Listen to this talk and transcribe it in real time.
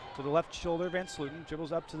to the left shoulder. Van Sluten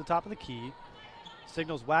dribbles up to the top of the key.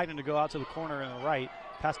 Signals Wagner to go out to the corner on the right.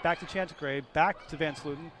 Pass back to Chance Gray, back to Van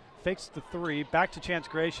Sluten. Fakes the three, back to Chance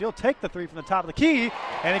Gray. She'll take the three from the top of the key,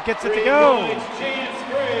 and it gets it to go.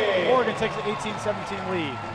 Oregon takes an 18-17 lead.